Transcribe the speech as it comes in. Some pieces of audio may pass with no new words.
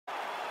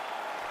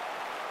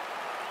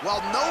Well,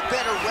 no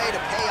better way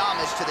to pay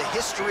homage to the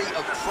history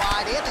of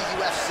Pride and the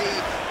UFC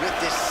with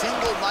this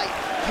single-night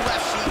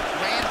UFC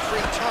Grand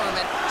Prix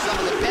tournament. Some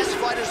of the best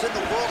fighters in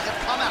the world have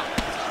come out.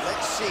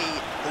 Let's see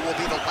who will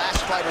be the last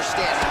fighter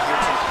standing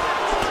here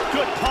tonight.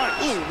 Good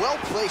punch. Ooh,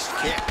 well-placed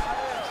kick.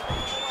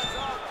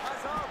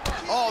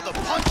 Oh, the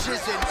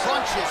punches and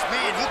crunches.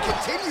 Man, he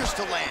continues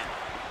to land.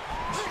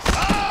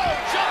 Oh,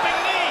 jumping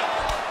knee.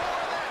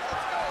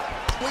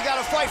 We got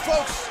to fight,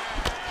 folks.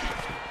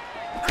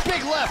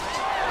 Big left.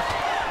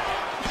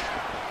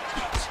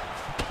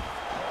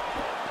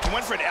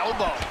 Went for an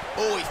elbow.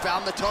 Oh, he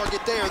found the target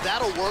there.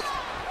 That'll work.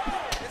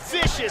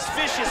 Vicious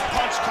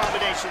punch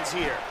combinations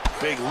here.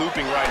 Big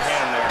looping right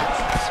hand there.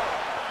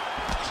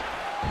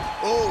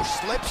 Oh,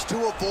 slips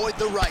to avoid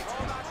the right.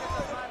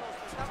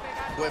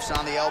 Whiffs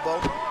on the elbow.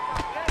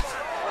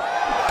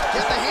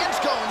 Get the hands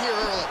going here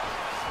early.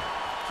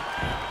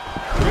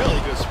 Really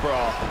good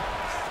sprawl.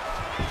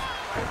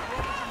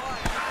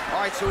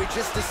 All right, so he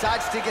just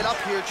decides to get up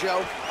here,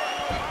 Joe.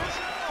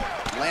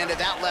 Landed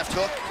that left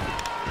hook.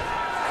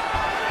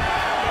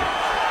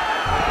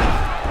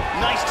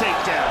 Nice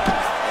takedown.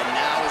 And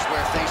now is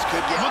where things could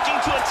get... Looking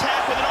to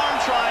attack with an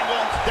arm triangle.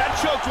 That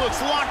choke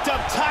looks locked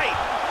up tight.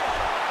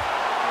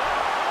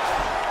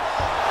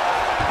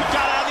 He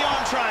got out of the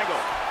arm triangle.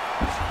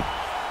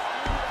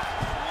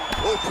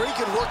 Oh, pretty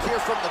good work here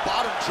from the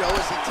bottom, Joe,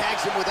 as he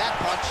tags him with that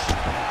punch.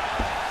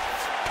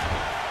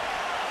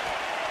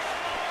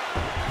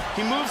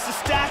 He moves to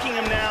stacking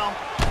him now.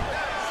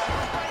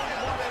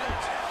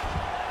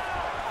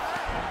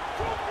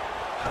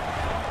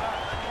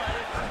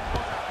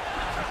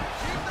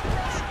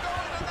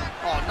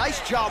 Nice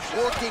job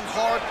working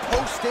hard,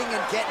 posting,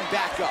 and getting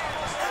back up.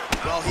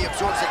 Well, he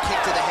absorbs a kick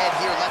to the head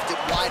here, left it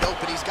wide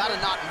open. He's got to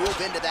not move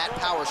into that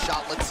power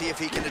shot. Let's see if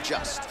he can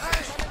adjust.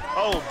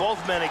 Oh,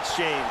 both men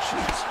exchange.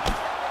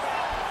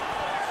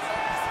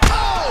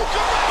 Oh,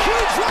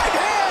 huge right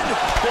hand!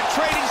 They're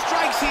trading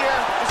strikes here.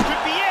 This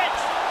could be it.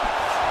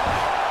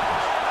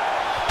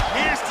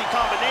 Nasty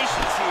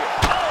combinations here.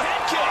 Oh,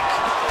 head kick.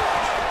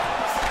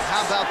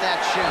 How about that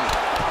shin?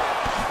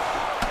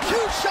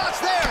 Huge shots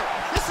there.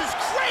 This is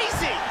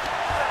crazy!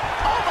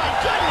 Oh my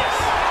goodness!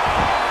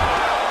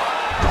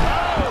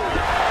 Oh!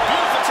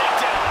 Beautiful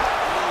takedown.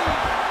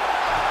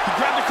 He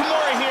grabbed the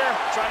Kimura here,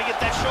 trying to get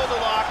that shoulder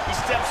lock. He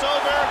steps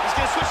over. He's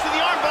going to switch to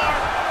the armbar.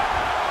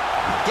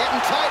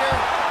 Getting tighter.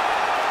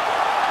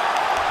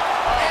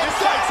 Oh, this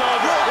fight's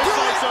over. This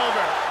fight's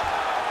over.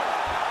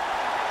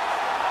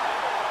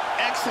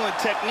 Excellent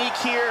technique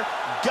here.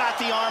 Got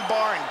the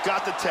armbar and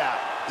got the tap.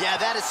 Yeah,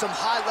 that is some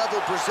high-level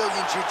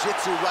Brazilian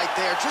jiu-jitsu right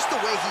there. Just the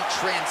way he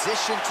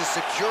transitioned to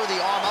secure the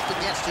arm up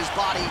against his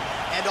body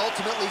and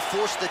ultimately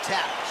force the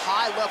tap.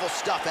 High-level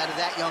stuff out of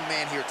that young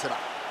man here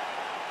tonight.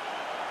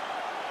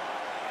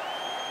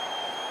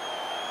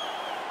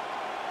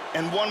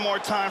 And one more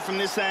time from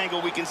this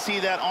angle, we can see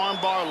that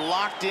armbar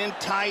locked in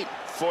tight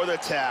for the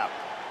tap.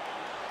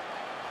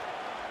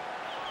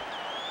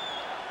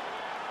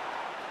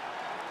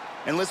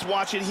 And let's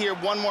watch it here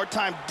one more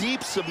time.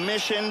 Deep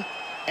submission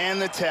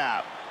and the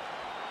tap.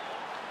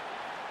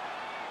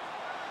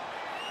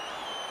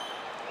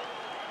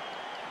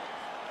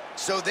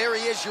 So there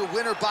he is, your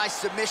winner by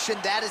submission.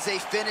 That is a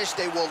finish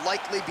they will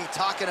likely be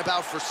talking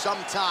about for some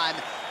time.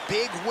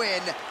 Big win,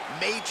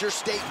 major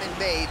statement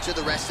made to the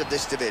rest of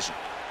this division.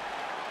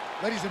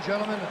 Ladies and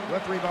gentlemen,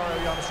 referee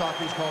Mario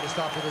Yamasaki is called to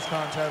stop for this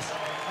contest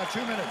at 2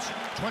 minutes,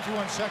 21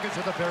 seconds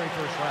of the very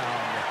first round.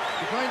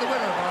 Declaring the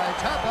winner by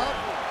tap out.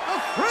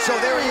 So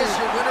there he is,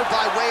 your winner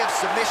by way of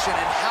submission,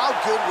 and how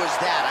good was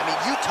that? I mean,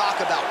 you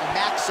talk about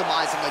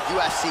maximizing a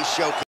UFC showcase.